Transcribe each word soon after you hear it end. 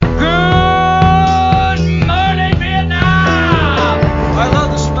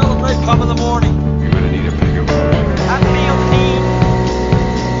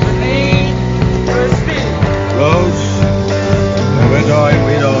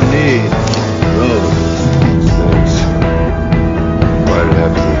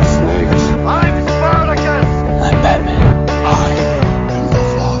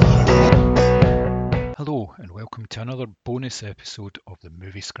this episode of the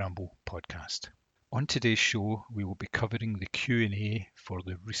Movie Scramble podcast. On today's show, we will be covering the Q&A for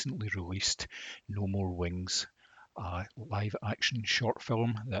the recently released No More Wings, a live-action short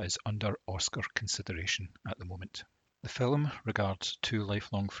film that is under Oscar consideration at the moment. The film regards two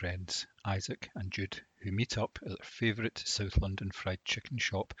lifelong friends, Isaac and Jude, who meet up at their favourite South London fried chicken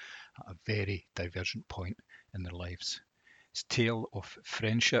shop at a very divergent point in their lives. It's a tale of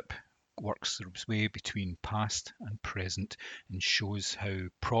friendship, works its way between past and present and shows how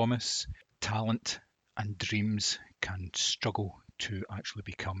promise, talent and dreams can struggle to actually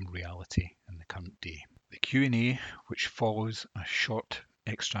become reality in the current day. The Q&A, which follows a short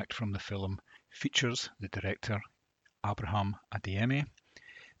extract from the film, features the director Abraham Adeyemi,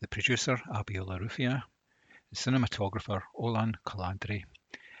 the producer Abiola Rufia, the cinematographer Olan Kaladri,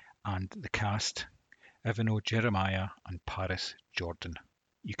 and the cast Ivano Jeremiah and Paris Jordan.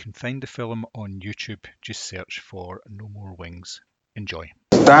 You can find the film on YouTube. Just search for No More Wings. Enjoy.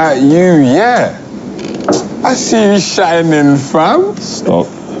 That you, yeah. I see you shining, fam. Stop.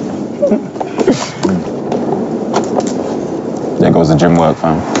 There goes the gym work,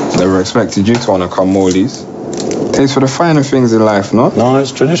 fam. Never expected you to want to come Morley's. Taste for the finer things in life, no? No,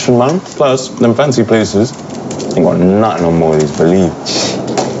 it's tradition, man. Plus, them fancy places ain't got nothing on Morley's, believe.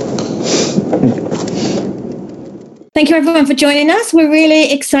 Thank you everyone for joining us. We're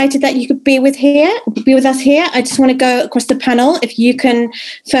really excited that you could be with us here. I just want to go across the panel. If you can,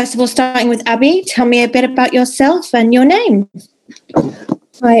 first of all, starting with Abby, tell me a bit about yourself and your name.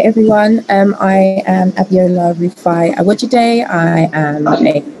 Hi everyone, I am Abiola Rufai Awojide. I am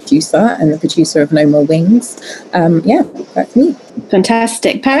a producer and the producer of No More Wings. That's me.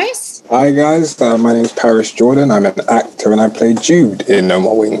 Fantastic. Paris? Hi guys, my name's Paris Jordan. I'm an actor and I play Jude in No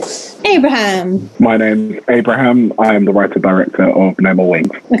More Wings. Abraham? My name's Abraham. I am the writer-director of No More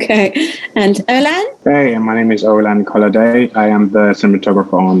Wings. Okay. And Olan? Hey, my name is Olan Colliday. I am the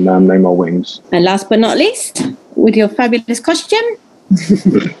cinematographer on No More Wings. And last but not least, with your fabulous costume?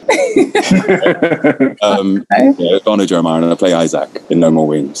 Ivano Jeremiah, and I play Isaac in No More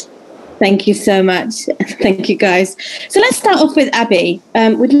Wings. Thank you so much. Thank you, guys. So let's start off with Abby.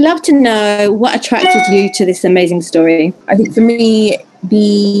 We'd love to know what attracted you to this amazing story. I think for me,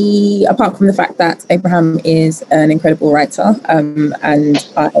 apart from the fact that Abraham is an incredible writer, and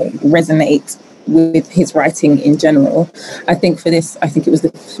I resonate with his writing in general, I think for this, it was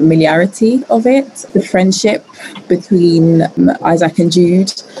the familiarity of it, the friendship between Isaac and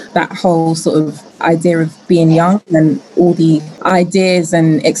Jude, that whole sort of idea of being young and all the ideas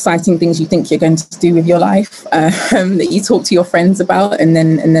and exciting things you think you're going to do with your life, that you talk to your friends about, and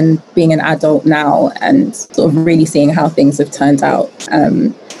then being an adult now and sort of really seeing how things have turned out.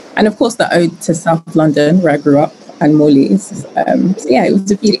 And of course the ode to South London, where I grew up, and Morley's. It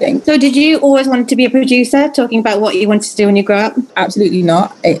was a few things. So did you always want to be a producer, talking about what you wanted to do when you grew up? Absolutely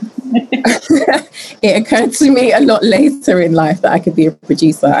not. It occurred to me a lot later in life that I could be a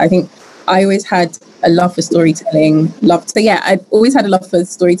producer. I think I always had a love for storytelling, I'd always had a love for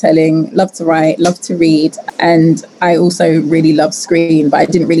storytelling, love to write, love to read. And I also really love screen, but I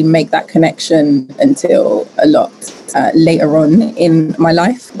didn't really make that connection until a lot later on in my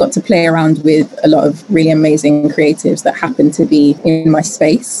life. Got to play around with a lot of really amazing creatives that happened to be in my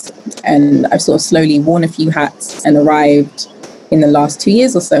space. And I've sort of slowly worn a few hats and arrived in the last 2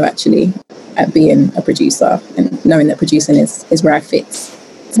 years or so, actually, at being a producer and knowing that producing is where I fit.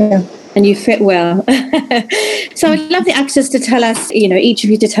 So, yeah. And you fit well. So I'd love the actors to tell us, each of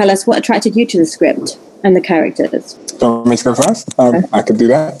you to tell us what attracted you to the script and the characters. Do you want me to go first? I could do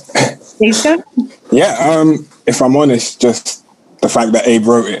that. Please go. Yeah, if I'm honest, just the fact that Abe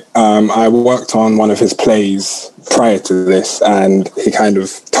wrote it. I worked on one of his plays prior to this, and he kind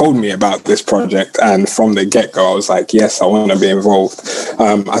of told me about this project, and from the get-go I was like, yes, I want to be involved.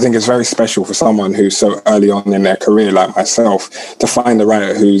 I think it's very special for someone who's so early on in their career like myself to find a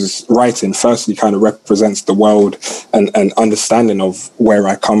writer whose writing firstly kind of represents the world and understanding of where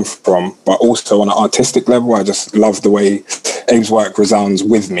I come from, but also on an artistic level I just love the way Abe's work resounds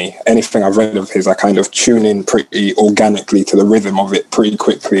with me. Anything I've read of his, I kind of tune in pretty organically to the rhythm of it pretty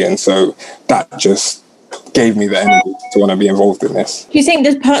quickly, and so that just gave me the energy to want to be involved in this. Do you think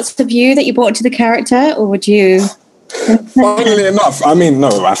there's parts of you that you brought to the character, or would you? Funnily enough,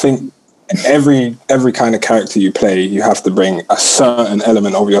 no, I think every kind of character you play, you have to bring a certain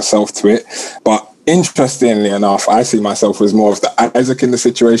element of yourself to it. But interestingly enough, I see myself as more of the Isaac in the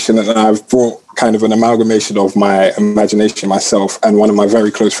situation, and I've brought kind of an amalgamation of my imagination myself and one of my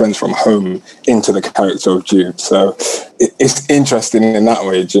very close friends from home into the character of Jude. So it's interesting in that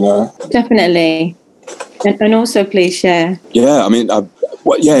way, Definitely. And also, please share. Yeah,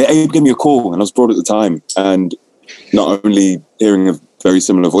 Abe gave me a call and I was abroad at the time, and not only hearing a very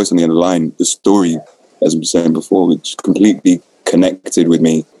similar voice on the end of the line, the story, as I was saying before, which completely connected with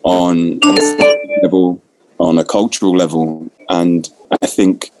me on a level, on a cultural level. And I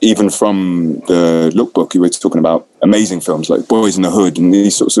think even from the lookbook, you were talking about amazing films like Boys in the Hood and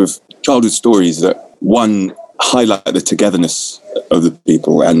these sorts of childhood stories that, one, highlight the togetherness of the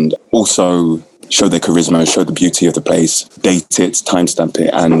people and also show their charisma, show the beauty of the place, date it, timestamp it.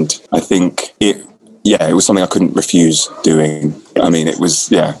 And I think it was something I couldn't refuse doing. I mean, it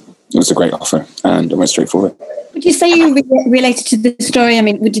was a great offer and I went straight for it. Would you say you related to the story? I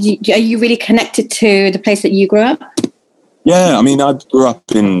mean, are you really connected to the place that you grew up? Yeah, I mean, I grew up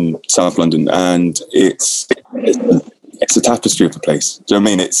in South London and it's a tapestry of the place. Do you know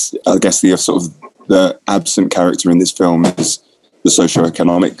what I mean? It's, I guess, the absent character in this film is the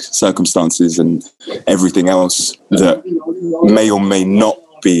socio-economic circumstances and everything else that may or may not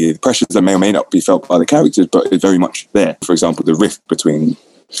be, the pressures that may or may not be felt by the characters, but it's very much there. For example, the rift between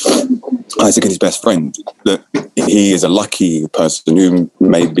Isaac and his best friend, that he is a lucky person who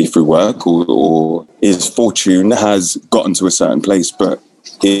may be through work or his fortune has gotten to a certain place, but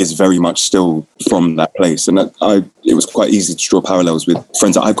is very much still from that place. And it was quite easy to draw parallels with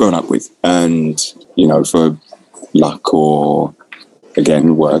friends that I've grown up with. And, you know, for luck or,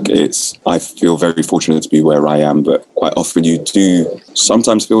 again, work, I feel very fortunate to be where I am, but quite often you do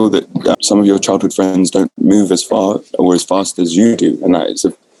sometimes feel that some of your childhood friends don't move as far or as fast as you do. And that is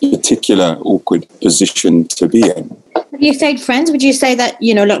a particular awkward position to be in. Have you stayed friends? Would you say that,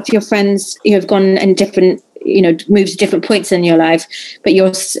 you know, a lot of your friends, you have gone in different, you know, moves to different points in your life, but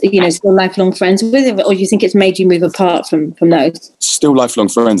you're, you know, still lifelong friends with it, or do you think it's made you move apart from those? Still lifelong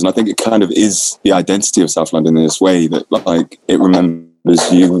friends, and I think it kind of is the identity of South London in this way that, like, it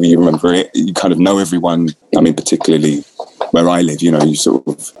remembers you remember it, you kind of know everyone. I mean, particularly where I live, you know,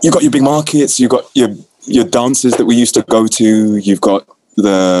 you got your big markets, you got your dances that we used to go to, you've got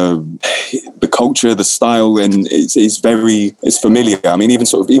the culture, the style, and it's familiar. I mean,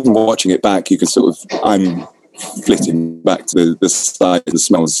 even watching it back, you can I'm flitting back to the sight and the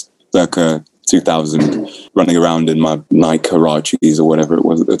smells circa 2000, running around in my Nike Harachis or whatever it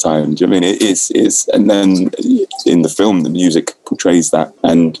was at the time. Do you know what I mean? It's and then in the film, the music portrays that,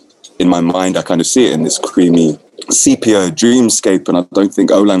 and in my mind, I kind of see it in this creamy sepia dreamscape, and I don't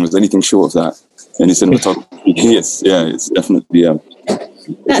think Olan was anything short of that. And his cinematography, it's definitely,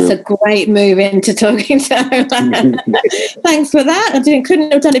 That's a great move into talking to Olan. Thanks for that. I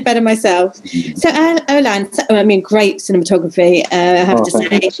couldn't have done it better myself. So, Olan, I mean, great cinematography, I have to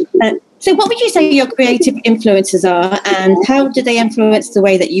say. So what would you say your creative influences are, and how do they influence the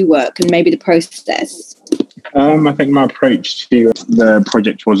way that you work and maybe the process? I think my approach to the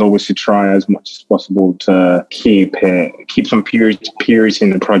project was always to try as much as possible to keep some purity in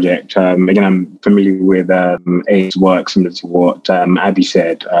the project. Again, I'm familiar with Abe's work, similar to what Abby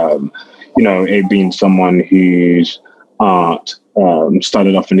said. You know, Abe being someone whose art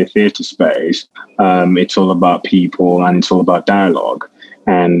started off in the theatre space, it's all about people and it's all about dialogue.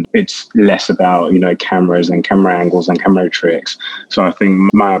 And it's less about, you know, cameras and camera angles and camera tricks. So I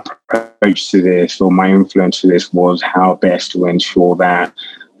think my approach to this, or my influence to this, was how best to ensure that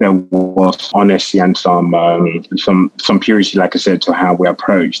there was honesty and some purity, like I said, to how we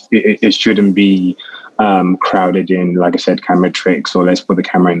approached. It shouldn't be crowded in, like I said, camera tricks, or let's put the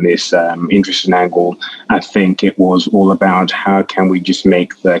camera in this interesting angle. I think it was all about how can we just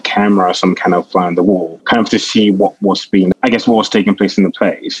make the camera some kind of fly on the wall, kind of to see what was taking place in the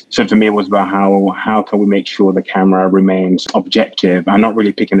place. So for me, it was about how can we make sure the camera remains objective and not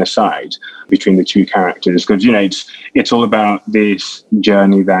really picking a side between the two characters, because, you know, it's all about this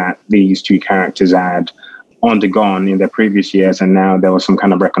journey that these two characters had undergone in their previous years, and now there was some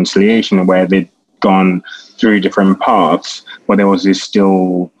kind of reconciliation where they'd gone through different paths, but there was this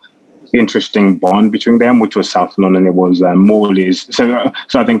still interesting bond between them, which was South London. It was Morley's. So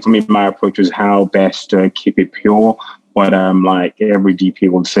I think for me, my approach was how best to keep it pure, but like every DP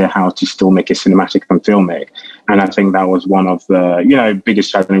would say, how to still make it cinematic and filmic. And I think that was one of the, you know,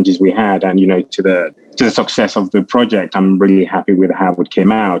 biggest challenges we had. And, you know, to the success of the project, I'm really happy with how it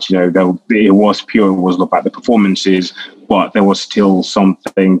came out. You know, it was pure, it was about the performances, but there was still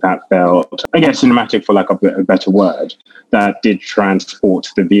something that felt, I guess, cinematic, for lack of a better word, that did transport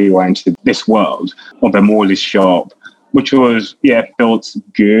the viewer into this world of a Morley's shop, which was, felt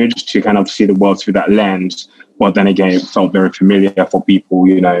good to kind of see the world through that lens. But then again, it felt very familiar for people,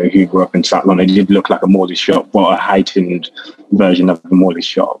 you know, who grew up in South London. It did look like a Morley's shop, but a heightened version of a Morley's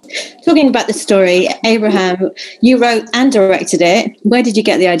shop. Talking about the story, Abraham, you wrote and directed it. Where did you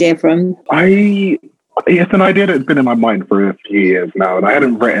get the idea from? I It's an idea that's been in my mind for a few years now, and I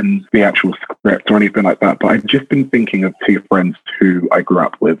hadn't written the actual script or anything like that, but I've just been thinking of two friends who I grew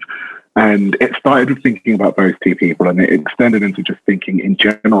up with. And it started with thinking about those two people, and it extended into just thinking in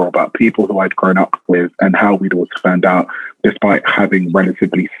general about people who I'd grown up with and how we'd all turned out despite having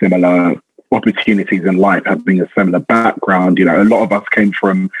relatively similar opportunities in life, having a similar background. You know, a lot of us came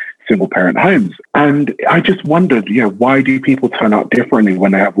from single parent homes. And I just wondered, you know, why do people turn out differently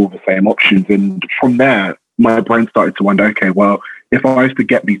when they have all the same options? And from there, my brain started to wonder, okay, well, if I was to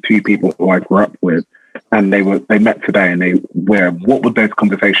get these two people who I grew up with and they met today and what would those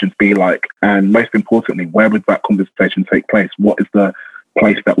conversations be like? And most importantly, where would that conversation take place? What is the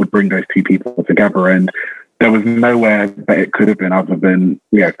place that would bring those two people together? And there was nowhere that it could have been other than,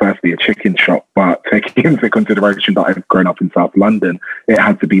 firstly, a chicken shop, but taking into consideration that I've grown up in South London, it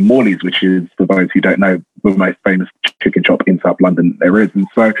had to be Morley's, which is, for those who don't know, the most famous chicken shop in South London there is. And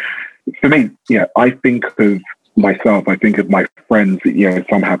so for me, I think of myself, I think of my friends,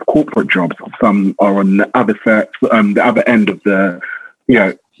 some have corporate jobs, some are on the other end of the,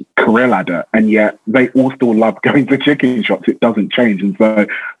 career ladder, and yet they all still love going to chicken shops. It doesn't change. And so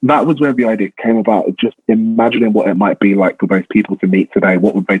that was where the idea came about, just imagining what it might be like for those people to meet today.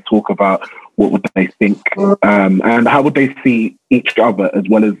 What would they talk about? What would they think? And how would they see each other, as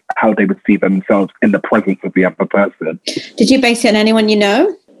well as how they would see themselves in the presence of the other person? Did you base it on anyone you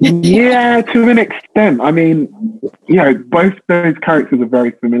know? Yeah, to an extent. I mean, both those characters are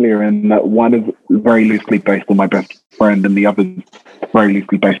very familiar, and one is very loosely based on my best friend, and the other is very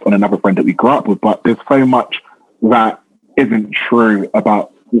loosely based on another friend that we grew up with. But there's so much that isn't true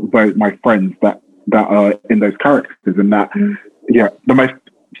about both my friends that are in those characters, and that, the most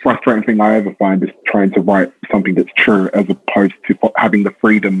frustrating thing I ever find is trying to write something that's true as opposed to having the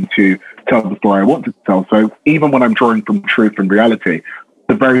freedom to tell the story I want to tell. So even when I'm drawing from truth and reality,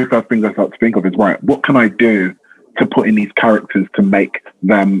 the very first things I start to think of is, right, what can I do to put in these characters to make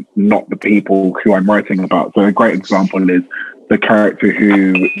them not the people who I'm writing about? So a great example is the character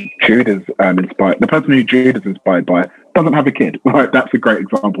who Jude is inspired. The person who Jude is inspired by doesn't have a kid. Right? That's a great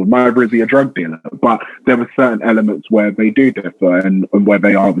example. Neither is he a drug dealer. But there were certain elements where they do differ and where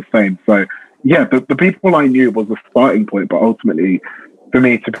they are the same. So yeah, the people I knew was a starting point, but ultimately, for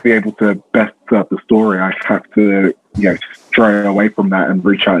me to be able to best serve the story, I have to, stray away from that and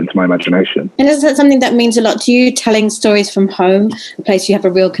reach out into my imagination. And is that something that means a lot to you, telling stories from home, a place you have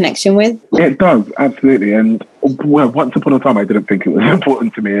a real connection with? It does, absolutely. And well, once upon a time, I didn't think it was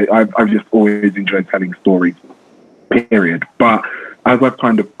important to me. I've just always enjoyed telling stories, period. But as I've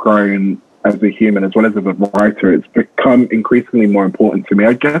kind of grown as a human as well as a writer, it's become increasingly more important to me.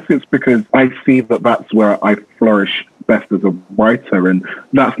 I guess it's because I see that that's where I flourish best as a writer. And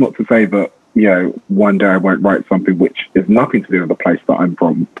that's not to say that, one day I won't write something which is nothing to do with the place that I'm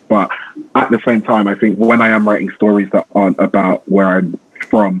from. But at the same time, I think when I am writing stories that aren't about where I'm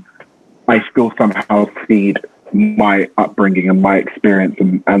from, I still somehow feed my upbringing and my experience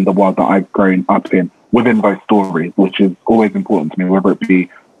and the world that I've grown up in within those stories, which is always important to me, whether it be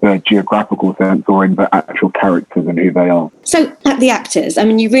the geographical sense or in the actual characters and who they are. So at the actors, I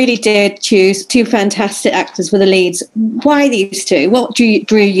mean, you really did choose two fantastic actors for the leads. Why these two? What drew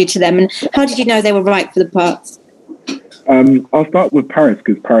you to them, and how did you know they were right for the parts? I'll start with Paris,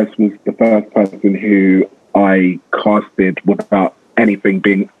 because Paris was the first person who I casted without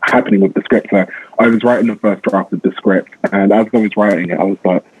anything happening with the script. So I was writing the first draft of the script, and as I was writing it, I was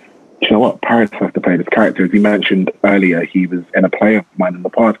like, you know what, Paris has to play this character. As you mentioned earlier, he was in a play of mine in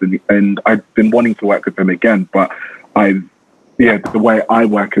the past, and I've been wanting to work with him again, but the way I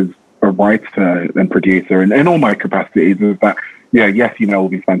work as a writer and producer and in all my capacities is that, yes, all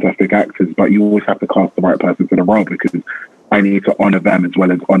these fantastic actors, but you always have to cast the right person for the role, because I need to honour them as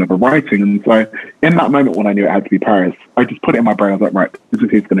well as honour the writing. And so in that moment when I knew it had to be Paris, I just put it in my brain. I was like, right, this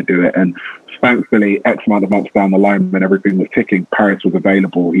is who's going to do it. And thankfully, X amount of months down the line, when everything was ticking, Paris was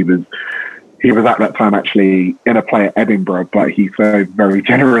available. He was at that time actually in a play at Edinburgh, but he so very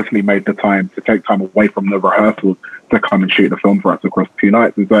generously made the time to take time away from the rehearsals to come and shoot the film for us across 2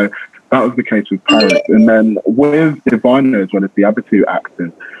 nights. And so that was the case with Paris. And then with Ivana, as well as the other 2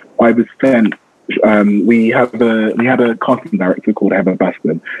 actors, I was sent. We had a casting director called Heather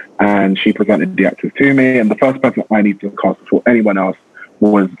Baston, and she presented the actors to me. And the first person I needed to cast before anyone else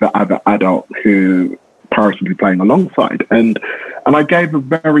was the other adult who Paris would be playing alongside. And I gave a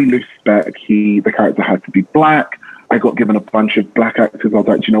very loose spec. The character had to be black. I got given a bunch of black actors. I was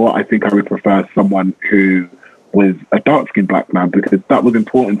like, you know what? I think I would prefer someone who was a dark-skinned black man, because that was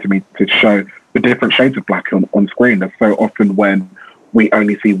important to me to show the different shades of black on screen. There's so often when we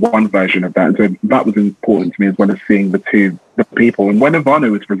only see one version of that. And so that was important to me, as well as seeing the people. And when Ivana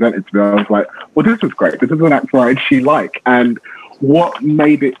was presented to me, I was like, well, this was great. This is an actor I actually like. And what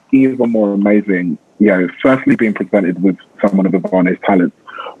made it even more amazing, firstly being presented with someone of Ivana's talents,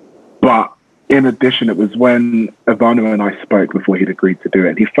 but in addition, it was when Ivana and I spoke before he'd agreed to do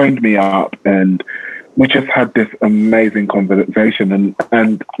it. He phoned me up and we just had this amazing conversation.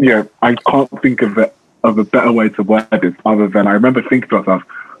 And I can't think of a better way to word this other than I remember thinking to myself,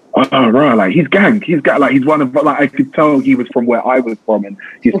 oh, right, like he's gang. He's one of, like, I could tell he was from where I was from, and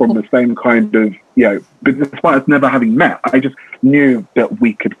he's from the same kind of, but despite us never having met, I just knew that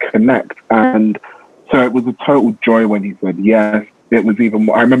we could connect. And so it was a total joy when he said yes. It was even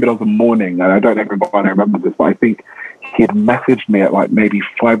more, I remember it was a morning, and I don't know if I remember this, but I think he had messaged me at like maybe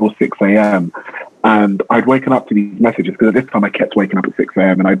 5 or 6 a.m. And I'd woken up to these messages, because at this time I kept waking up at 6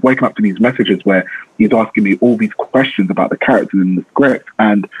 a.m. and I'd woken up to these messages where he's asking me all these questions about the characters in the script.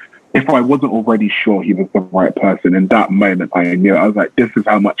 And if I wasn't already sure he was the right person, in that moment I knew. I was like, this is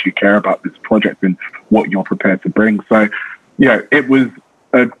how much you care about this project and what you're prepared to bring. So, it was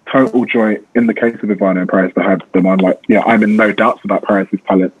a total joy in the case of Ivana and Paris to have them on. Like, I'm in no doubts about Paris's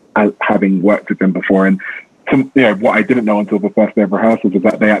talent, as having worked with them before. And what I didn't know until the first day of rehearsals was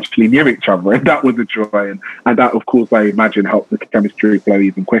that they actually knew each other, and that was a joy. And that, of course, I imagine helped the chemistry flow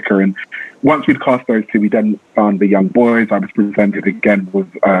even quicker. And once we'd cast those two, we then found the young boys. I was presented again with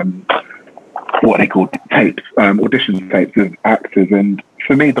what they called tapes, audition tapes of actors. And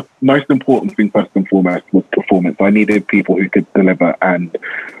for me, the most important thing, first and foremost, was performance. I needed people who could deliver, and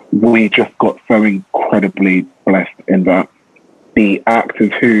we just got so incredibly blessed in that the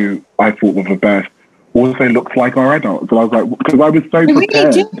actors who I thought were the best also looked like our adults. And I was like, because I was so they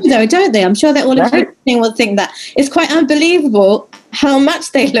prepared. really do, though, don't they? I'm sure that all of you will think that. It's quite unbelievable how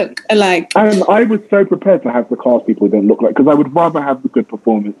much they look alike. And I was so prepared to have the cast people who don't look like, because I would rather have the good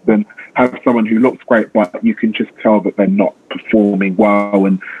performance than have someone who looks great, but you can just tell that they're not performing well.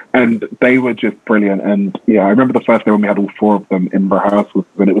 And they were just brilliant. And I remember the first day when we had all 4 of them in rehearsals,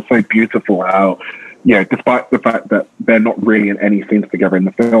 and it was so beautiful how, despite the fact that they're not really in any scenes together in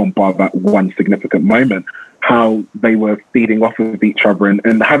the film, bar that one significant moment, how they were feeding off of each other,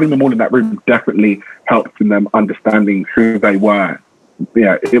 and having them all in that room definitely helped in them understanding who they were.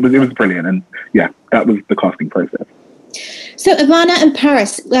 It was brilliant. And that was the casting process. So Ivana and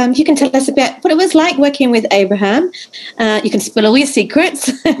Paris, you can tell us a bit what it was like working with Abraham. You can spill all your secrets.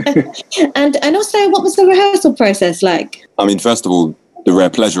 and also, what was the rehearsal process like? I mean, first of all, the rare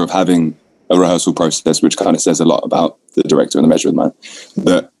pleasure of having a rehearsal process, which kind of says a lot about the director and the Measure of the Man,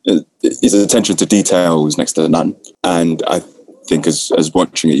 that his attention to detail was next to none. And I think as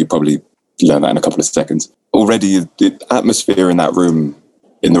watching it, you probably learn that in a couple of seconds. Already, the atmosphere in that room,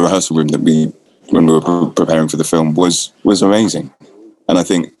 in the rehearsal room when we were preparing for the film, was amazing. And I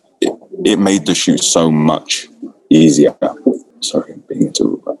think it made the shoot so much easier. Sorry, I'm being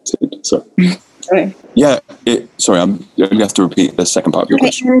interrupted. Sorry. Sorry. Yeah, you have to repeat the second part of your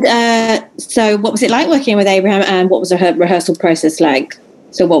question. And so what was it like working with Abraham, and what was the rehearsal process like?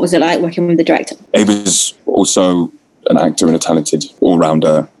 So what was it like working with the director? Abra's also an actor and a talented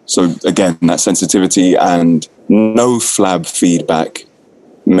all-rounder. So again, that sensitivity and no flab feedback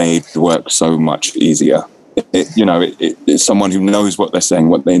made the work so much easier. It's someone who knows what they're saying,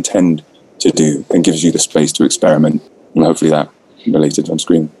 what they intend to do, and gives you the space to experiment. And hopefully that related on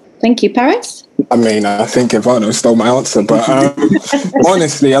screen. Thank you, Paris. I mean, I think Ivana stole my answer, but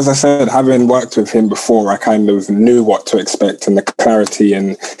honestly, as I said, having worked with him before, I kind of knew what to expect, and the clarity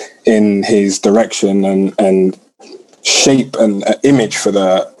in his direction and shape and image for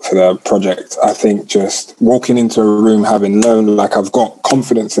the project. I think just walking into a room, having known, like, I've got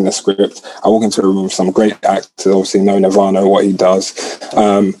confidence in the script, I walk into a room with some great actors, obviously knowing Ivana, what he does.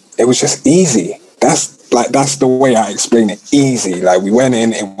 It was just easy. That's the way I explain it. Easy. Like, we went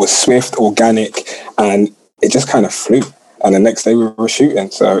in, it was swift, organic, and it just kind of flew. And the next day we were shooting,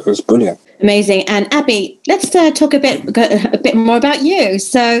 so it was brilliant. Amazing. And Abby, let's talk a bit more about you.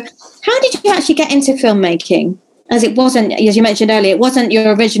 So, how did you actually get into filmmaking? As it wasn't, as you mentioned earlier, it wasn't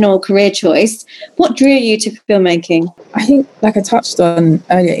your original career choice. What drew you to filmmaking? I think, like I touched on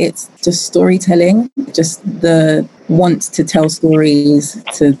earlier, it's just storytelling, just the want to tell stories,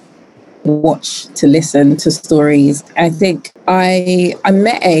 to watch, to listen to stories. I think I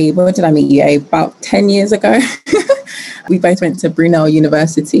met Abe. When did I meet you, Abe? About 10 years ago. We both went to Brunel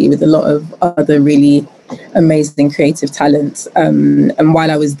University with a lot of other really amazing creative talents. And while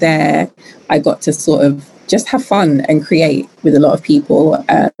I was there, I got to sort of just have fun and create with a lot of people.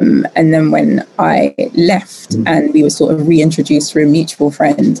 And then when I left and we were sort of reintroduced through a mutual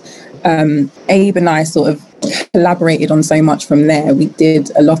friend, Abe and I sort of collaborated on so much from there. We did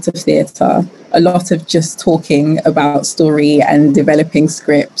a lot of theatre, a lot of just talking about story and developing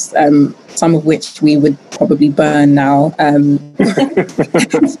scripts, some of which we would probably burn now.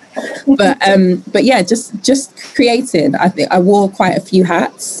 But yeah, just creating. I think I wore quite a few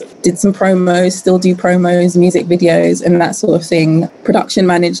hats, did some promos, still do promos, music videos and that sort of thing. Production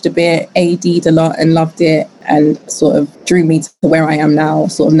managed a bit, AD'd a lot and loved it, and sort of drew me to where I am now,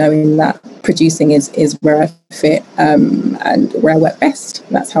 sort of knowing that producing is where I fit and where I work best.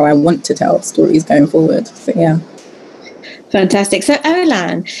 That's how I want to tell stories going forward. So yeah. Fantastic. So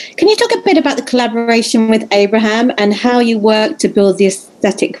Olan, can you talk a bit about the collaboration with Abraham and how you worked to build the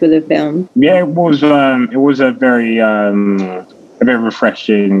aesthetic for the film? Yeah, it was a very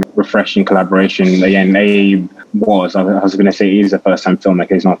refreshing collaboration. Again, Abe was, I was going to say he's a first-time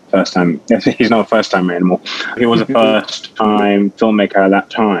filmmaker. He's not a first-timer anymore. He was a first-time filmmaker at that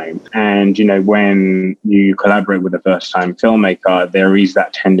time. And, you know, when you collaborate with a first-time filmmaker, there is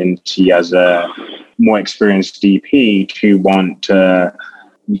that tendency as a more experienced DP to want to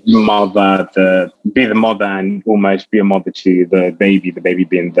be the mother and almost be a mother to the baby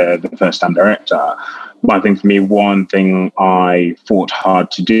being the first-time director. But I think for me, one thing I fought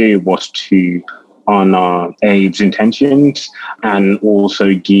hard to do was to honor Abe's intentions and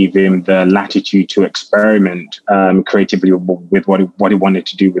also give him the latitude to experiment creatively with what he wanted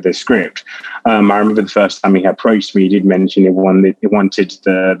to do with the script. I remember the first time he approached me, he did mention he wanted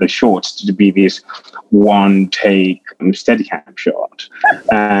the shorts to be this one-take Steadicam shot.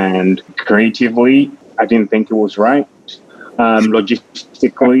 And creatively, I didn't think it was right.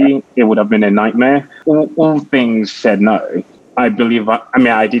 Logistically, it would have been a nightmare. All things said no. I believe,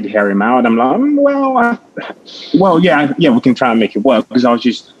 I did hear him out. I'm like, yeah, we can try and make it work, because I was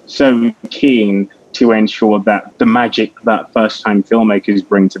just so keen to ensure that the magic that first-time filmmakers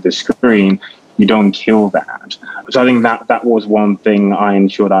bring to the screen, you don't kill that. So I think that was one thing I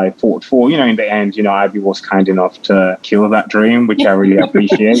ensured I fought for. You know, in the end, you know, Abby was kind enough to kill that dream, which I really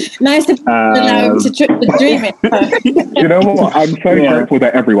appreciate. Nice to allow him to dream it. You know what? I'm so grateful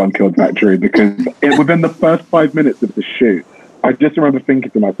that everyone killed that dream, because within the first 5 minutes of the shoot, I just remember thinking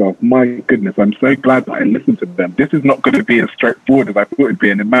to myself, my goodness, I'm so glad that I listened to them. This is not going to be as straightforward as I thought it'd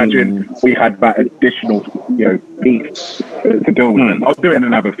be. And imagine we had that additional, piece to deal with. I'll do it in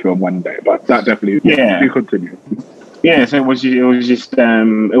another film one day, but that definitely do continue. Yeah, so it was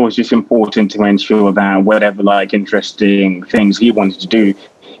just important to ensure that whatever interesting things he wanted to do,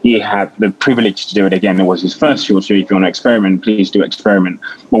 he had the privilege to do it again. It was his first short, so if you want to experiment, please do experiment.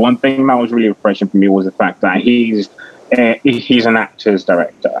 But one thing that was really refreshing for me was the fact that he's an actor's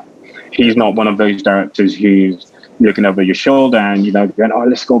director. He's not one of those directors who's looking over your shoulder and, going, oh,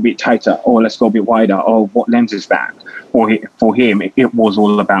 let's go a bit tighter, or let's go a bit wider, or what lens is that? For him, it was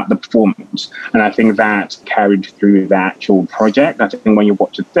all about the performance. And I think that carried through the actual project. I think when you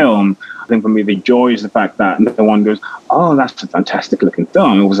watch a film, I think for me, the joy is the fact that no one goes, oh, that's a fantastic looking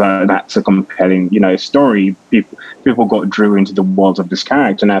film. It was that's a compelling, story. People got drew into the world of this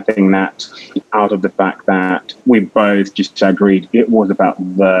character. And I think that out of the fact that we both just agreed it was about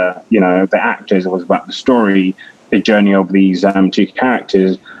the actors, it was about the story, the journey of these two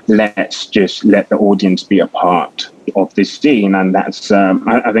characters. Let's just let the audience be a part of this scene. And that's,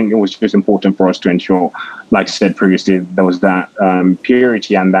 I think it was just important for us to ensure, like I said previously, there was that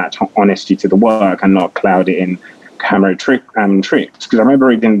purity and that honesty to the work and not cloud it in camera tricks. Because I remember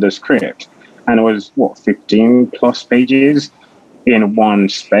reading the script and it was, 15 plus pages in one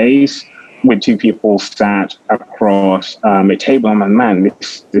space with two people sat across a table. I'm like, man,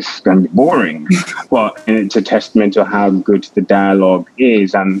 this is going to be boring. But it's a testament to how good the dialogue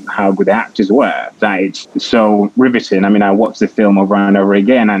is and how good the actors were, that it's so riveting. I mean, I watched the film over and over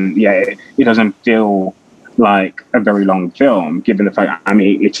again, and it doesn't feel like a very long film, given the fact,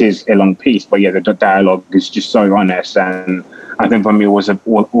 it is a long piece, but the dialogue is just so honest. And I think for me, it was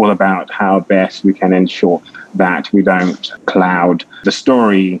all about how best we can ensure that we don't cloud the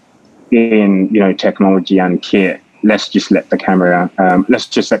story in technology and kit. Let's just let the camera, let's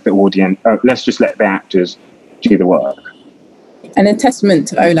just let the audience, let's just let the actors do the work. And a testament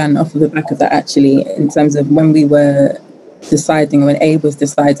to Olan off of the back of that, actually, in terms of when we were deciding, when Abe was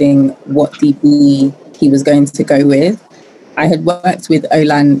deciding what DP he was going to go with, I had worked with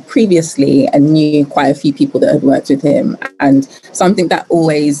Olan previously and knew quite a few people that had worked with him. And something that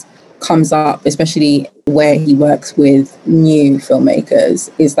always comes up, especially where he works with new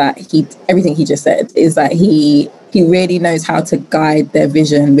filmmakers, is that everything he just said, is that he really knows how to guide their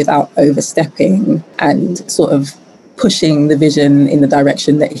vision without overstepping and sort of pushing the vision in the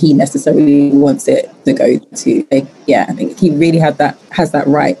direction that he necessarily wants it to go to. Like, yeah, I think he really has that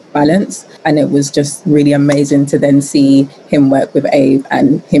right balance. And it was just really amazing to then see him work with Abe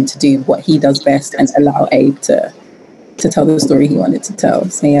and him to do what he does best and allow Abe to tell the story he wanted to tell.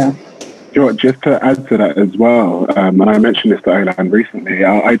 So, yeah. Just to add to that as well, and I mentioned this to Olan recently,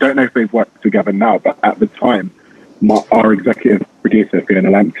 I don't know if they've worked together now, but at the time, our executive producer, Fiona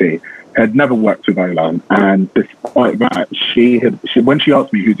Lamptey, had never worked with Olan, and despite that, she when she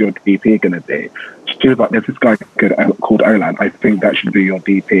asked me who's your DP going to be, she was like, "There's this guy called Olan. I think that should be your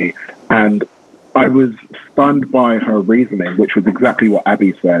DP." And I was stunned by her reasoning, which was exactly what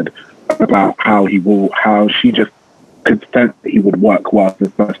Abby said about how she just could sense that he would work well as the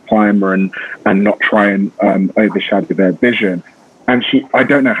first timer and not try and overshadow their vision. And I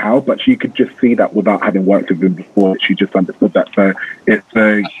don't know how, but she could just see that without having worked with him before. She just understood that. So it's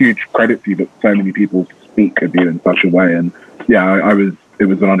a huge credit to you that so many people speak of you in such a way. And yeah, it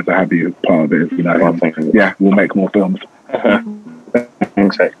was an honor to have you part of it. You know, yeah, we'll make more films.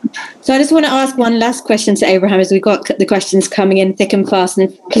 So I just want to ask one last question to Abraham as we've got the questions coming in thick and fast.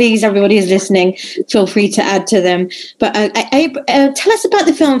 And please, everybody who's listening, feel free to add to them. But Abe, tell us about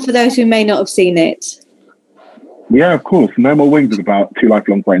the film for those who may not have seen it. Yeah, of course. No More Wings is about two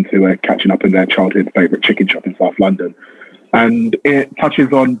lifelong friends who are catching up in their childhood favourite chicken shop in South London. And it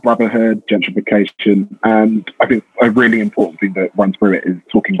touches on brotherhood, gentrification, and I think a really important thing that runs through it is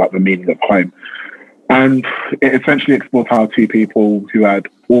talking about the meaning of home. And it essentially explores how two people who had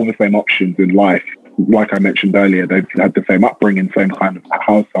all the same options in life, like I mentioned earlier, they've had the same upbringing, same kind of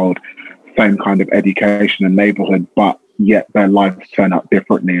household, same kind of education and neighbourhood, but yet their lives turn out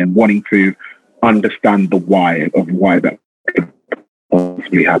differently, and wanting to understand the why of why that could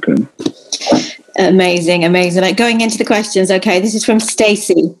possibly happen. Amazing. Like, going into the questions, okay, this is from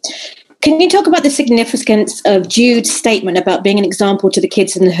Stacey. Can you talk about the significance of Jude's statement about being an example to the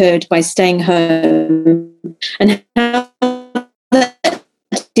kids in the hood by staying home, and how that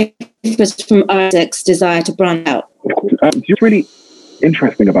differs from Isaac's desire to branch out? Just really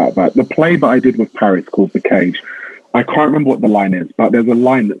interesting about that. The play that I did with Paris called The Cage, I can't remember what the line is, but there's a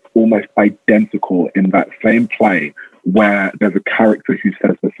line that's almost identical in that same play where there's a character who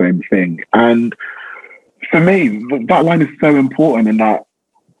says the same thing. And for me, that line is so important in that,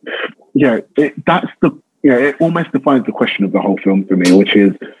 it almost defines the question of the whole film for me, which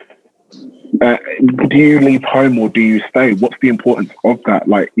is, do you leave home or do you stay? What's the importance of that?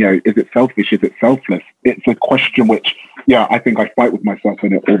 Like, is it selfish? Is it selfless? It's a question which, I think I fight with myself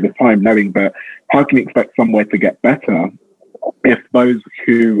in it all the time, knowing that how can you expect somewhere to get better if those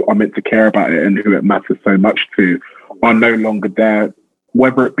who are meant to care about it and who it matters so much to are no longer there,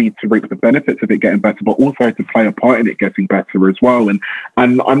 whether it be to reap the benefits of it getting better, but also to play a part in it getting better as well. And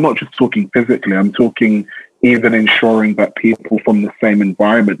I'm not just talking physically, I'm talking even ensuring that people from the same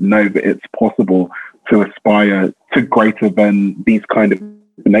environment know that it's possible to aspire to greater than these kind of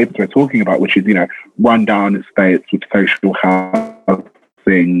neighbours we're talking about, which is, run-down estates with social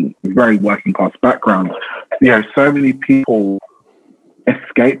housing, very working class backgrounds. So many people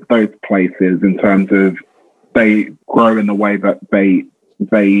escape those places in terms of they grow in the way that they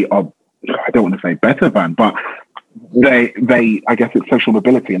are, I don't want to say better than, but they I guess it's social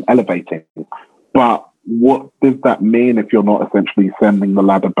mobility and elevating. But what does that mean if you're not essentially sending the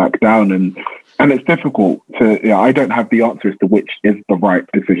ladder back down? And it's difficult to, I don't have the answer as to which is the right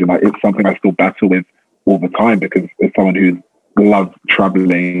decision. Like, it's something I still battle with all the time, because as someone who loves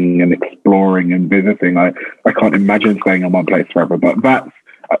traveling and exploring and visiting, I can't imagine staying in one place forever. But that's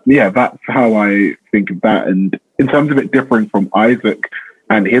how I think of that. And in terms of it differing from Isaac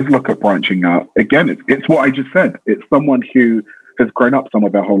and his look at branching out, again, it's what I just said. It's someone who has grown up some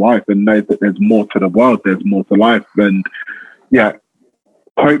of their whole life and knows that there's more to the world, there's more to life. And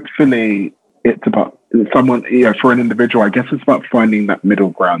hopefully it's about someone, for an individual, I guess it's about finding that middle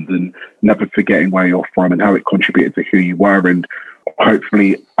ground and never forgetting where you're from and how it contributed to who you were, and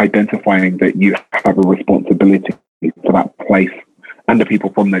hopefully identifying that you have a responsibility to that place and the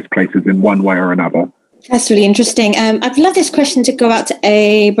people from those places in one way or another. That's really interesting. I'd love this question to go out to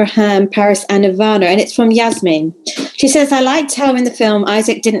Abraham, Paris, and Ivana, and it's from Yasmin. She says, I liked how in the film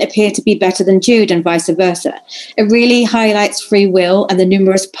Isaac didn't appear to be better than Jude and vice versa. It really highlights free will and the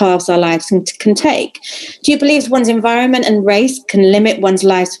numerous paths our lives can take. Do you believe one's environment and race can limit one's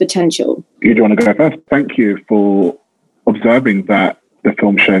life's potential? Do you want to go first? Thank you for observing that the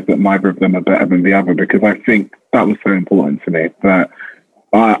film shows that neither of them are better than the other, because I think that was so important to me. That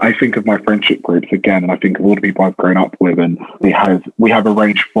I think of my friendship groups again, and I think of all the people I've grown up with, and we have a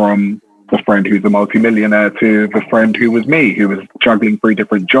range from the friend who's a multimillionaire to the friend who was me, who was juggling 3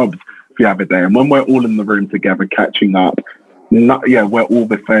 different jobs. the other day. And when we're all in the room together catching up, we're all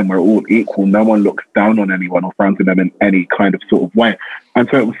the same. We're all equal. No one looks down on anyone or frowns at them in any kind of sort of way. And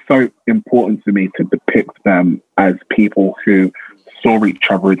so it was so important to me to depict them as people who saw each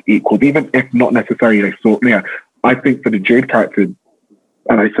other as equals, even if not necessarily they saw. I think for the Jude character, and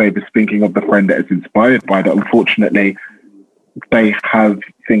I say this thinking of the friend that is inspired by that, unfortunately, they have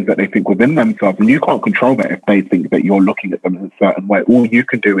things that they think within themselves, and you can't control that if they think that you're looking at them in a certain way. All you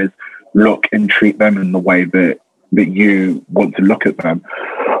can do is look and treat them in the way that you want to look at them.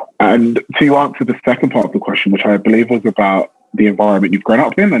 And to answer the second part of the question, which I believe was about the environment you've grown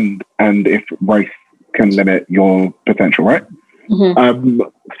up in and if race can limit your potential, right? Mm-hmm.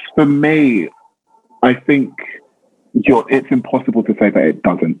 For me, I think it's impossible to say that it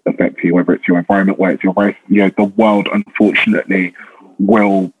doesn't affect you, whether it's your environment, whether it's your race. The world, unfortunately,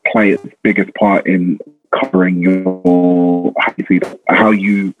 will play its biggest part in covering how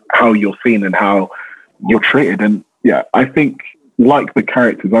you're seen and how you're treated. And I think, like the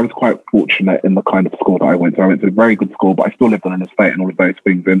characters, I was quite fortunate in the kind of school that I went to. I went to a very good school, but I still lived on an estate and all of those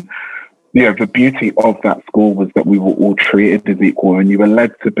things. And the beauty of that school was that we were all treated as equal, and you were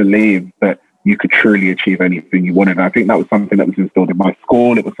led to believe that you could truly achieve anything you wanted. And I think that was something that was instilled in my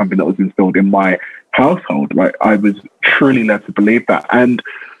school. It was something that was instilled in my household. Like, I was truly led to believe that. And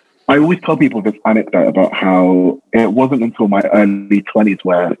I always tell people this anecdote about how it wasn't until my early 20s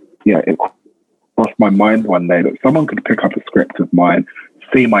where, it crossed my mind one day that someone could pick up a script of mine,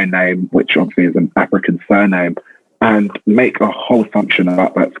 see my name, which obviously is an African surname, and make a whole assumption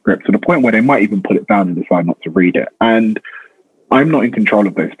about that script to the point where they might even put it down and decide not to read it. And I'm not in control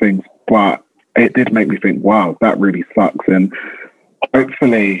of those things, but it did make me think, wow, that really sucks. And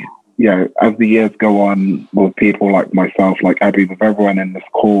hopefully, as the years go on with people like myself, like Abby, with everyone in this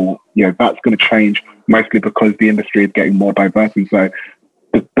call, that's going to change, mostly because the industry is getting more diverse. And so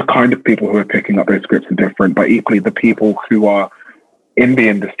the kind of people who are picking up those scripts are different, but equally the people who are in the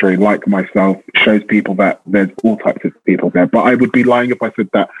industry, like myself, shows people that there's all types of people there. But I would be lying if I said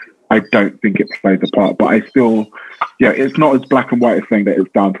that I don't think it plays a part. But I still, it's not as black and white as saying that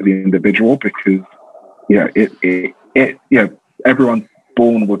it's down to the individual, because, everyone's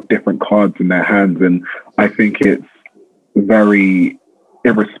born with different cards in their hands. And I think it's very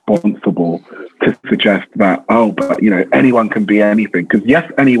irresponsible to suggest that, anyone can be anything. Because yes,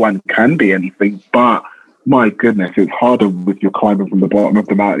 anyone can be anything, but my goodness, it's harder if you're climbing from the bottom of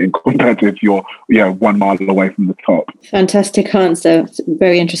the mountain compared to if you're 1 mile away from the top. Fantastic answer. It's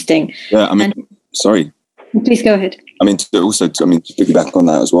very interesting. Yeah, sorry. Please go ahead. To piggyback on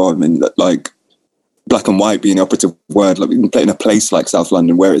that as well. Like, black and white being the operative word, like, in a place like South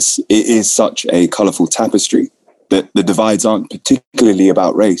London where it is such a colourful tapestry that the divides aren't particularly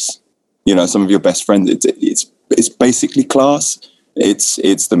about race. Some of your best friends, it's basically class.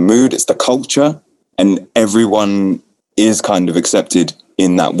 It's the mood, it's the culture. And everyone is kind of accepted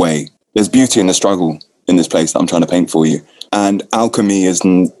in that way. There's beauty in the struggle in this place that I'm trying to paint for you. And alchemy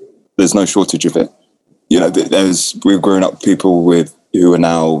there's no shortage of it. We've grown up people who are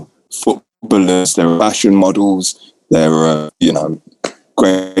now footballers, there are fashion models, there are,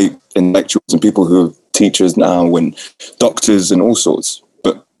 great intellectuals and people who are teachers now and doctors and all sorts,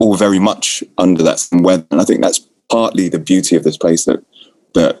 but all very much under that same weather. And I think that's partly the beauty of this place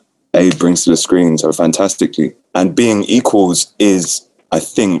that Abe brings to the screen so fantastically. And being equals is, I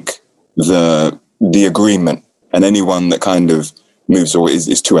think, the agreement. And anyone that kind of moves or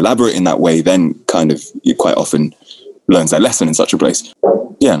is too elaborate in that way, then kind of you quite often learns their lesson in such a place.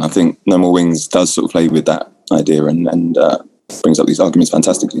 Yeah, and I think No More Wings does sort of play with that idea and brings up these arguments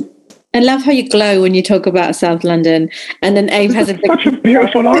fantastically. I love how you glow when you talk about South London, and then Abe has such a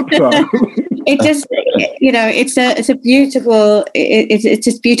beautiful answer. It just, it's a beautiful. It's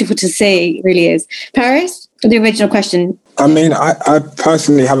just beautiful to see. It really is. Paris, the original question. I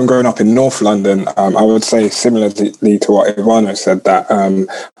personally haven't grown up in North London. I would say similarly to what Ivano said, that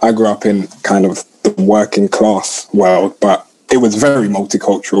I grew up in kind of the working class world, but it was very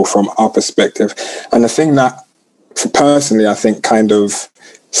multicultural from our perspective. And the thing that, personally, I think kind of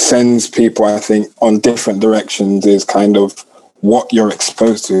sends people, on different directions is kind of what you're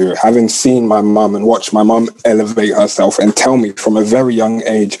exposed to. Having seen my mum and watched my mum elevate herself and tell me from a very young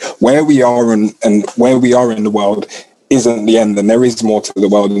age where we are and where we are in the world isn't the end, and there is more to the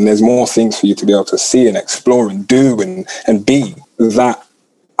world, and there's more things for you to be able to see and explore and do and be. That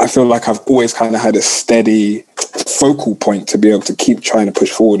I feel like I've always kind of had a steady focal point to be able to keep trying to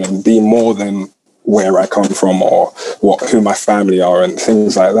push forward and be more than where I come from or who my family are and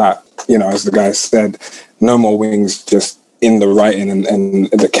things like that. As the guy said, No More Wings just in the writing and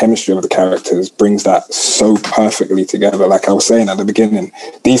the chemistry of the characters brings that so perfectly together. Like I was saying at the beginning,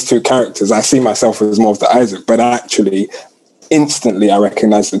 these two characters, I see myself as more of the Isaac, but actually instantly I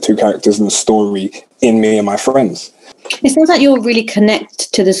recognize the two characters in the story in me and my friends. It sounds like you'll really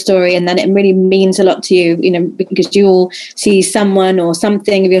connect to the story and that it really means a lot to you, you know, because you all see someone or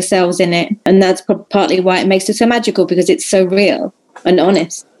something of yourselves in it. And that's partly why it makes it so magical, because it's so real and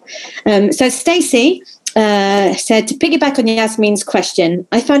honest. So Stacey said, to piggyback on Yasmin's question,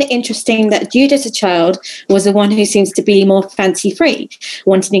 I found it interesting that Jude as a child was the one who seems to be more fancy-free,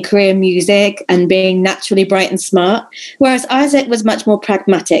 wanting a career in music and being naturally bright and smart, whereas Isaac was much more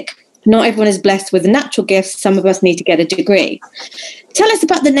pragmatic. Not everyone is blessed with a natural gift. Some of us need to get a degree. Tell us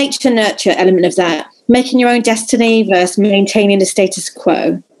about the nature-nurture element of that, making your own destiny versus maintaining the status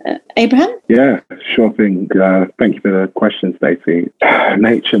quo. Abraham? Yeah, sure thing. Thank you for the question, Stacey.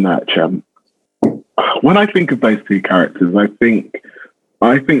 Nature-nurture. When I think of those two characters, I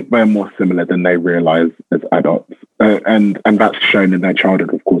think they're more similar than they realise as adults. And that's shown in their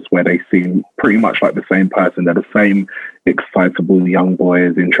childhood, of course, where they seem pretty much like the same person. They're the same excitable young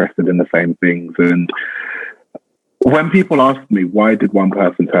boys interested in the same things. And when people ask me, why did one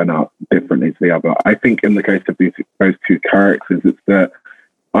person turn out differently to the other? I think in the case of those two characters, it's that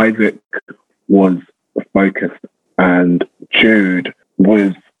Isaac was focused and Jude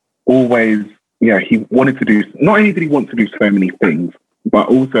was always, he wanted to do, not only did he want to do so many things, but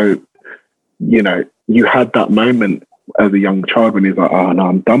also, you had that moment as a young child when he's like, oh no,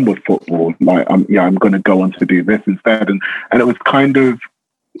 I'm done with football. Like, I'm going to go on to do this instead. And it was kind of,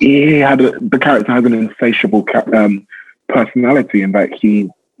 the character has an insatiable personality in that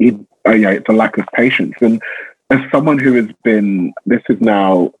it's a lack of patience. And as someone who has been,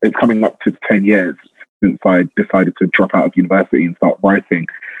 it's coming up to 10 years since I decided to drop out of university and start writing.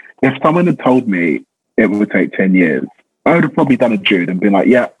 If someone had told me it would take 10 years, I would have probably done a Jude and been like,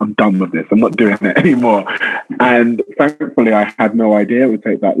 yeah, I'm done with this. I'm not doing it anymore. And thankfully, I had no idea it would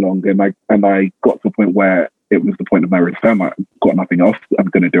take that long. And I got to a point where it was the point of no return. I've got nothing else I'm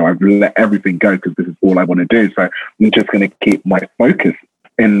going to do. I've let everything go because this is all I want to do. So I'm just going to keep my focus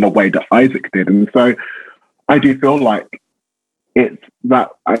in the way that Isaac did. And so I do feel like it's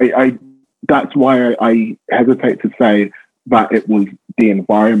that that's why I hesitate to say that it was the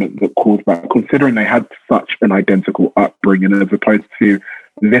environment that caused that, considering they had such an identical upbringing, as opposed to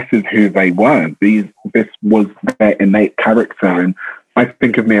this is who they were. This was their innate character. And I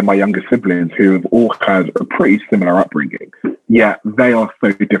think of me and my younger siblings who have all had a pretty similar upbringing. Yeah, they are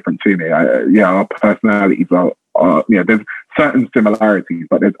so different to me. Our personalities are there's certain similarities,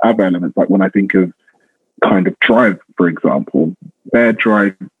 but there's other elements. Like when I think of kind of drive, for example, their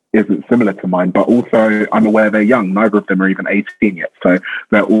drive isn't similar to mine, but also I'm aware they're young. Neither of them are even 18 yet. So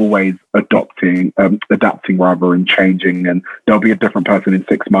they're always adapting rather, and changing. And they'll be a different person in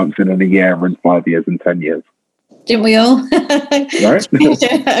 6 months and in a year and 5 years and 10 years. Didn't we all? Right?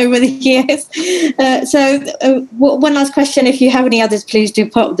 Over the years. One last question. If you have any others, please do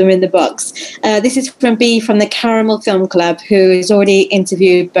pop them in the box. This is from B from the Caramel Film Club, who has already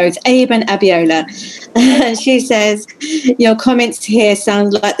interviewed both Abe and Abiola. She says, your comments here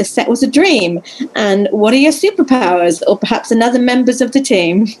sound like the set was a dream. And what are your superpowers, or perhaps another members of the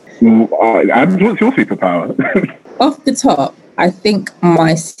team? Ab, what's your superpower? Off the top, I think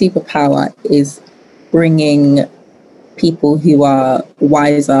my superpower is bringing people who are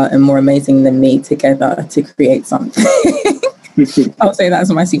wiser and more amazing than me together to create something. I'll say that's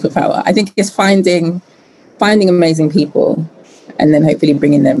my superpower. I think it's finding amazing people and then hopefully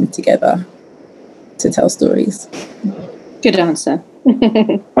bringing them together to tell stories. Good answer.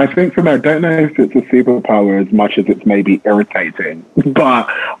 I think for me, I don't know if it's a superpower as much as it's maybe irritating, but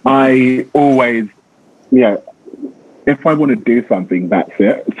I always, if I want to do something, that's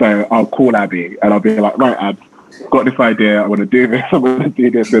it. So I'll call Abby and I'll be like, right, Ab, got this idea. I want to do this. I want to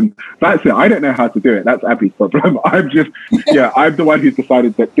do this. And that's it. I don't know how to do it. That's Abby's problem. I'm the one who's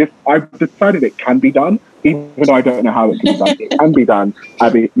decided that I've decided it can be done, even though I don't know how it can be done. It can be done.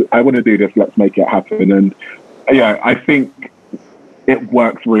 Abby, I want to do this. Let's make it happen. And I think it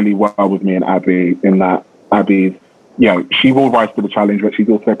works really well with me and Abby in that Abby's, she will rise to the challenge, but she's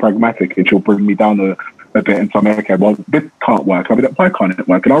also pragmatic and she'll bring me down a bit and tell me, okay, well, this can't work. I mean, why can't it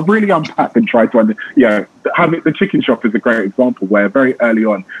work? And I'll really unpack and try to, having the chicken shop is a great example where very early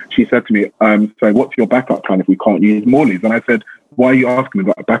on she said to me, so what's your backup plan if we can't use Morley's? And I said, why are you asking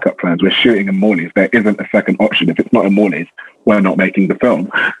me about backup plans? We're shooting in Morley's. There isn't a second option. If it's not in Morley's, we're not making the film.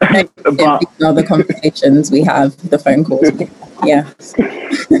 But these are the conversations we have, the phone calls. Yeah.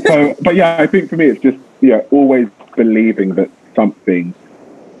 I think for me, it's just, always believing that something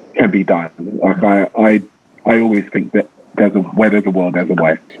can be done. Like I always think that where there's a will, there's a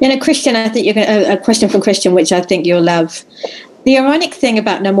way. Christian, I think you're going a question from Christian, which I think you'll love. The ironic thing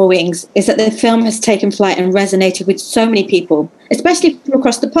about No More Wings is that the film has taken flight and resonated with so many people, especially from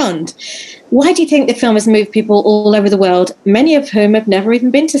across the pond. Why do you think the film has moved people all over the world, many of whom have never even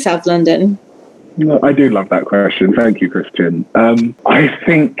been to South London? I do love that question. Thank you, Christian. I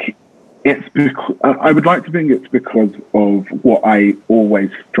think it's because I would like to think it's because of what I always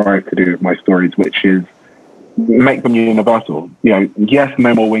strive to do with my stories, which is make them universal. Yes,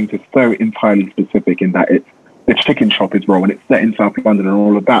 No More Wings is so entirely specific in that it's the chicken shop is raw and it's set in South London and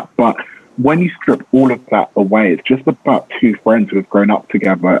all of that. But when you strip all of that away, it's just about two friends who have grown up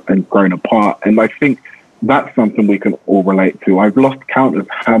together and grown apart. And I think that's something we can all relate to. I've lost count of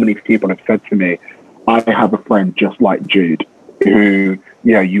how many people have said to me, I have a friend just like Jude, who,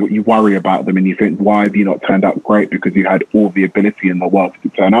 you worry about them and you think, why have you not turned out great? Because you had all the ability in the world to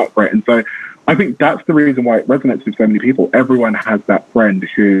turn out great. And so I think that's the reason why it resonates with so many people. Everyone has that friend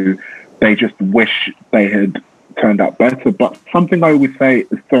who they just wish they had turned out better. But something I always say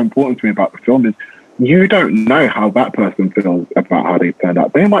is so important to me about the film is you don't know how that person feels about how they turned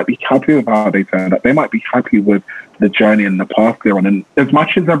out. They might be happy with how they turned out. They might be happy with the journey and the path they're on. And as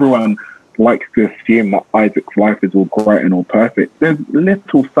much as everyone likes to assume that Isaac's life is all great and all perfect, there's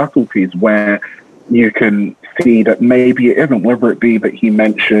little subtleties where you can see that maybe it isn't, whether it be that he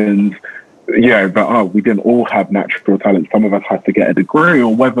mentions that, we didn't all have natural talent. Some of us had to get a degree,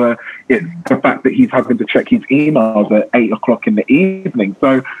 or whether it's the fact that he's having to check his emails at 8 o'clock in the evening.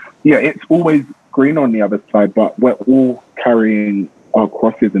 So, it's always green on the other side, but we're all carrying our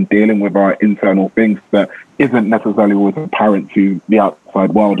crosses and dealing with our internal things that isn't necessarily always apparent to the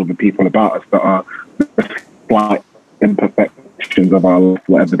outside world or the people about us that are slight imperfections of our life,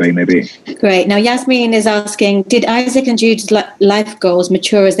 whatever they may be. Great. Now, Yasmin is asking, did Isaac and Jude's life goals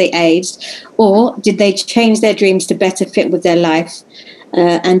mature as they aged, or did they change their dreams to better fit with their life?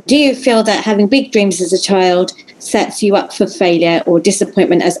 And do you feel that having big dreams as a child sets you up for failure or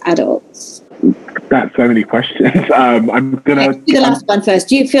disappointment as adults? That's so many questions. I'm going to do the last one first.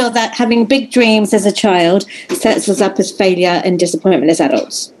 Do you feel that having big dreams as a child sets us up as failure and disappointment as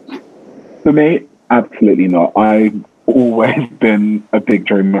adults? For me, absolutely not. I've always been a big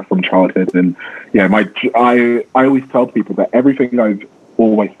dreamer from childhood, and I always tell people that everything I've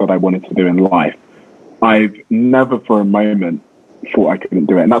always thought I wanted to do in life, I've never for a moment thought I couldn't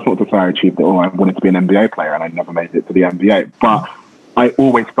do it. And that's not to say I achieved it all. I wanted to be an NBA player and I never made it to the NBA, but I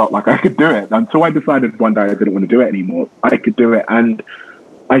always felt like I could do it until I decided one day I didn't want to do it anymore. I could do it. And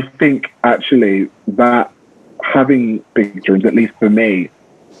I think actually that having big dreams, at least for me,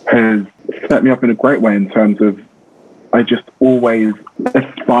 has set me up in a great way in terms of I just always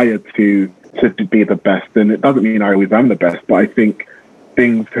aspire to be the best. And it doesn't mean I always am the best, but I think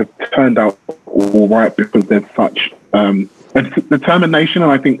things have turned out all right because there's such a determination,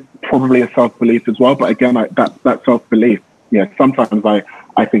 and I think probably a self-belief as well. But again, that self-belief, sometimes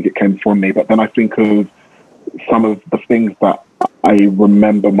I think it came from me, but then I think of some of the things that I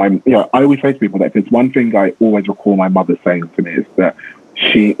remember I always say to people that if there's one thing I always recall my mother saying to me is that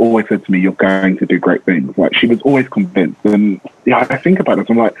she always said to me, you're going to do great things. Like, she was always convinced. And I think about this,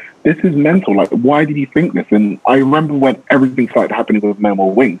 I'm like, this is mental. Like, why did you think this? And I remember when everything started happening with No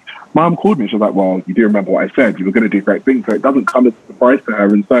More Wings, Mom called me. She was like, well, you do remember what I said. You were going to do great things. So it doesn't come as a surprise to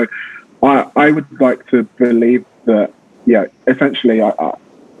her. And so I would like to believe that, essentially,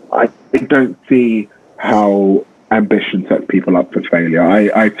 I don't see how ambition sets people up for failure.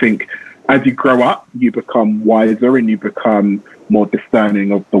 I think as you grow up, you become wiser and you become more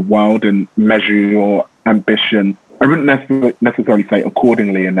discerning of the world and measure your ambition. I wouldn't necessarily say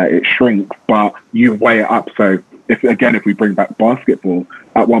accordingly in that it shrinks, but you weigh it up. So if we bring back basketball,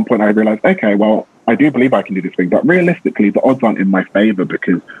 at one point I realized, okay, well, I do believe I can do this thing, but realistically, the odds aren't in my favor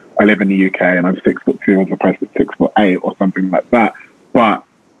because I live in the UK and I'm 6'2" as opposed to 6'8" or something like that. But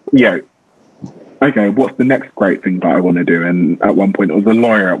okay, what's the next great thing that I want to do? And at one point it was a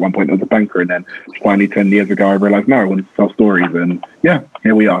lawyer, at one point it was a banker, and then finally 10 years ago I realized, no, I wanted to tell stories, and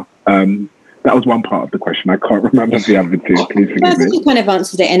here we are. That was one part of the question. I can't remember the other two. Please forgive me. I think you kind of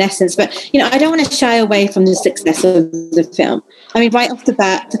answered it in essence, but I don't want to shy away from the success of the film. I mean, right off the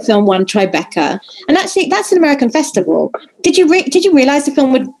bat, the film won Tribeca, and actually, that's an American festival. Did you realize the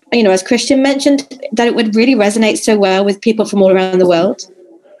film would, as Christian mentioned, that it would really resonate so well with people from all around the world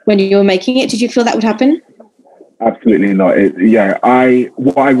when you were making it? Did you feel that would happen? Absolutely not.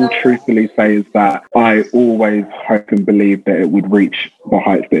 What I will truthfully say is that I always hope and believe that it would reach the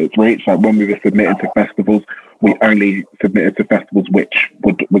heights that it's reached. Like when we were submitted to festivals, we only submitted to festivals which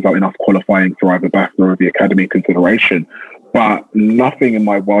would result in us qualifying for either BAFTA or the Academy consideration. But nothing in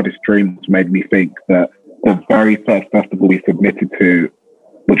my wildest dreams made me think that the very first festival we submitted to,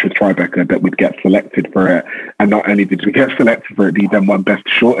 which was Tribeca, that we'd get selected for it. And not only did we get selected for it, we then won Best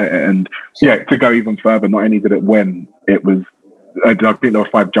Short at it. And yeah, to go even further, not only did it win, it was, I think there were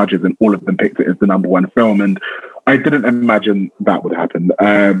 5 judges and all of them picked it as the #1 film. And I didn't imagine that would happen.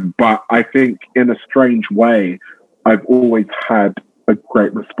 But I think in a strange way, I've always had a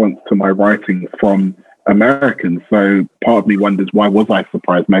great response to my writing from Americans. So part of me wonders, why was I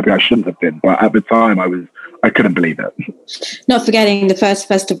surprised? Maybe I shouldn't have been. But at the time, I couldn't believe it. Not forgetting the first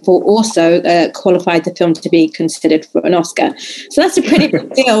festival also qualified the film to be considered for an Oscar. So that's a pretty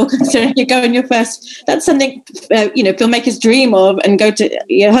big deal considering you're going your first. That's something filmmakers dream of and go to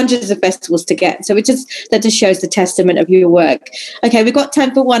hundreds of festivals to get. So that just shows the testament of your work. Okay, we've got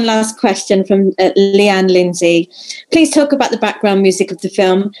time for one last question from Leanne Lindsay. Please talk about the background music of the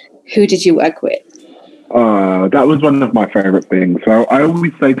film. Who did you work with? That was one of my favorite things. So I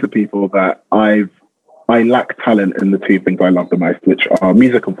always say to people that I lack talent in the 2 things I love the most, which are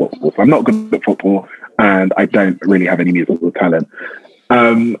music and football. So I'm not good at football and I don't really have any musical talent.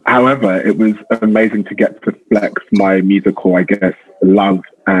 However, it was amazing to get to flex my musical, I guess, love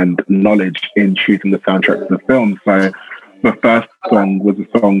and knowledge in choosing the soundtrack for the film. So the first song was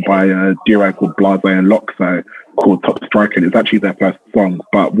a song by a duo called Blase and Loxo called Top Striker. It's actually their first song.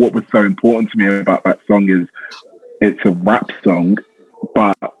 But what was so important to me about that song is it's a rap song,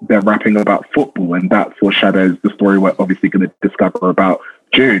 but they're rapping about football, and that foreshadows the story we're obviously going to discover about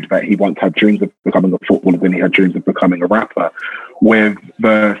Jude, that he once had dreams of becoming a footballer, then he had dreams of becoming a rapper. With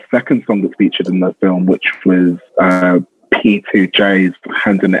the second song that's featured in the film, which was P2J's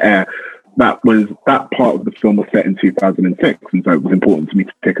Hands in the Air, that part of the film was set in 2006, and so it was important to me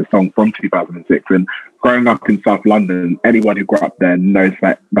to pick a song from 2006. And growing up in South London, anyone who grew up there knows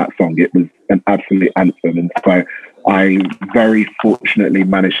that song. It was an absolute anthem, and so I very fortunately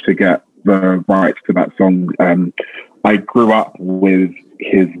managed to get the rights to that song. I grew up with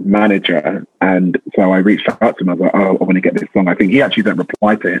his manager, and so I reached out to him. I was like, I want to get this song. I think he actually didn't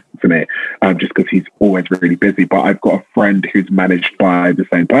reply to me just because he's always really busy. But I've got a friend who's managed by the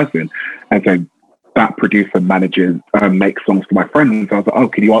same person, and so that producer manages makes songs for my friends. And so I was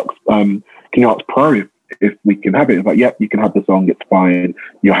like, can you ask Pro if we can have it? It's like, yep, you can have the song. It's fine.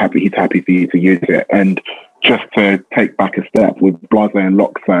 You're happy. He's happy for you to use it. And just to take back a step with Blase and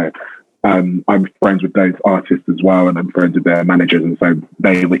Loxo, I'm friends with those artists as well, and I'm friends with their managers, and so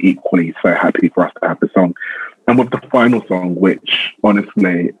they were equally so happy for us to have the song. And with the final song, which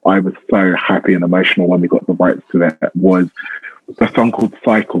honestly I was so happy and emotional when we got the rights to it, was a song called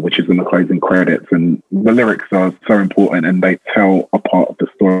Cycle, which is in the closing credits. And the lyrics are so important, and they tell a part of the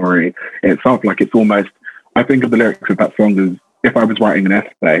story itself. Like, it's almost, I think of the lyrics of that song as if I was writing an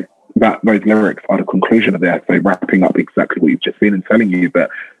essay, that those lyrics are the conclusion of the essay, wrapping up exactly what you've just seen and telling you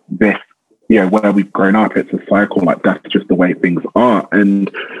that this, where we've grown up, it's a cycle. Like, that's just the way things are. And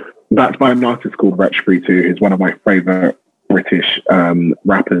that's by an artist called Wretch 32, who's one of my favorite British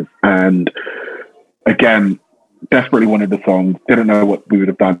rappers. And again, desperately wanted the song, didn't know what we would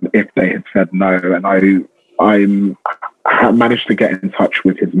have done if they had said no. And I managed to get in touch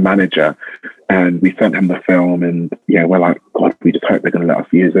with his manager, and we sent him the film, and we're like, God, we just hope they're going to let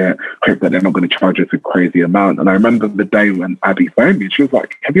us use it, hope that they're not going to charge us a crazy amount. And I remember the day when Abby phoned me, she was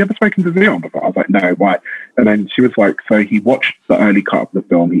like, have you ever spoken to Zion before? I was like, no, why? And then she was like, so he watched the early cut of the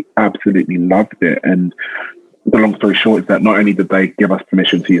film, he absolutely loved it. And the long story short is that not only did they give us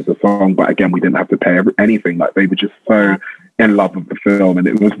permission to use the song, but again, we didn't have to pay anything. Like, they were just so in love with the film. And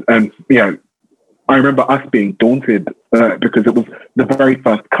it was, I remember us being daunted because it was the very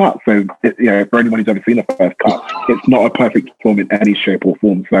first cut. So, for anyone who's ever seen a first cut, it's not a perfect film in any shape or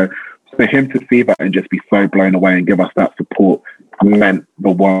form. So for him to see that and just be so blown away and give us that support meant the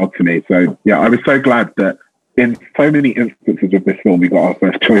world to me. So, I was so glad that in so many instances of this film, we got our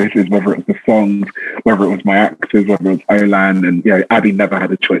first choices, whether it was the songs, whether it was my actors, whether it was Olan, and Abby never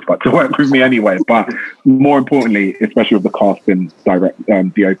had a choice but to work with me anyway. But more importantly, especially with the cast and direct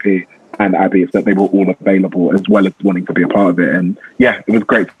DOP and Abby, is that they were all available as well as wanting to be a part of it. And it was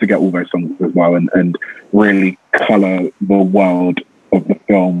great to get all those songs as well and really colour the world of the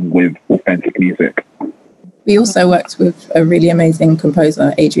film with authentic music. We also worked with a really amazing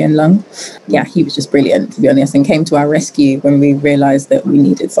composer, Adrian Lung. Yeah, he was just brilliant, to be honest, and came to our rescue when we realised that we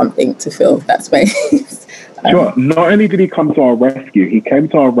needed something to fill that space. Sure. Not only did he come to our rescue, he came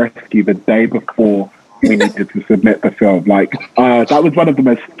to our rescue the day before we needed to submit the film. Like, that was one of the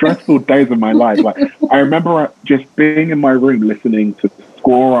most stressful days of my life. Like, I remember just being in my room listening to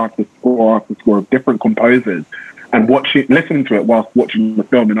score after score after score of different composers and listening to it whilst watching the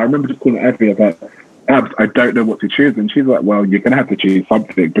film. And I remember just calling Evie about, Abs, I don't know what to choose. And she's like, well, you're going to have to choose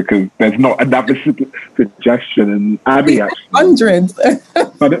something because there's not another suggestion. And Abby actually... Hundreds.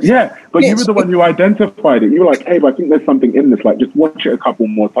 But you were the one who identified it. You were like, hey, but I think there's something in this. Like, just watch it a couple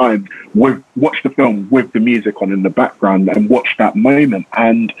more times. Watch the film with the music on in the background and watch that moment.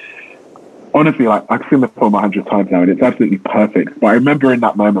 And honestly, like, I've seen the film 100 times now and it's absolutely perfect. But I remember in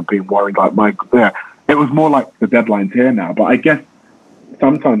that moment being worried, like, it was more like the deadline's here now. But I guess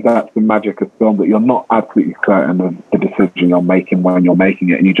sometimes that's the magic of film, that you're not absolutely certain of the decision you're making when you're making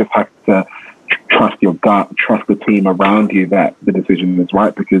it. And you just have to trust your gut, trust the team around you that the decision is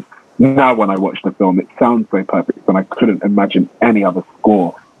right. Because now when I watch the film, it sounds so perfect and I couldn't imagine any other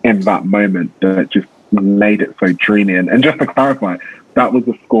score in that moment that just made it so dreamy. And just to clarify, that was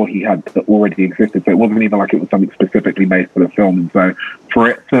the score he had that already existed. So it wasn't even like it was something specifically made for the film. And so for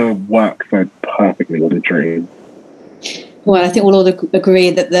it to work so perfectly was a dream. Well, I think we'll all agree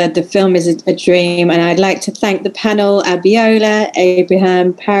that the film is a dream, and I'd like to thank the panel, Abiola,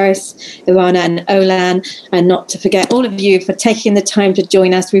 Abraham, Paris, Ivana and Olan, and not to forget all of you for taking the time to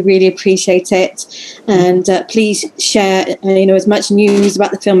join us. We really appreciate it, and please share as much news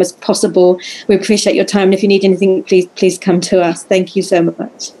about the film as possible. We appreciate your time, and if you need anything, please come to us. Thank you so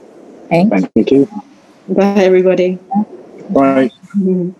much. Thank you. Bye, everybody. Bye. Mm-hmm.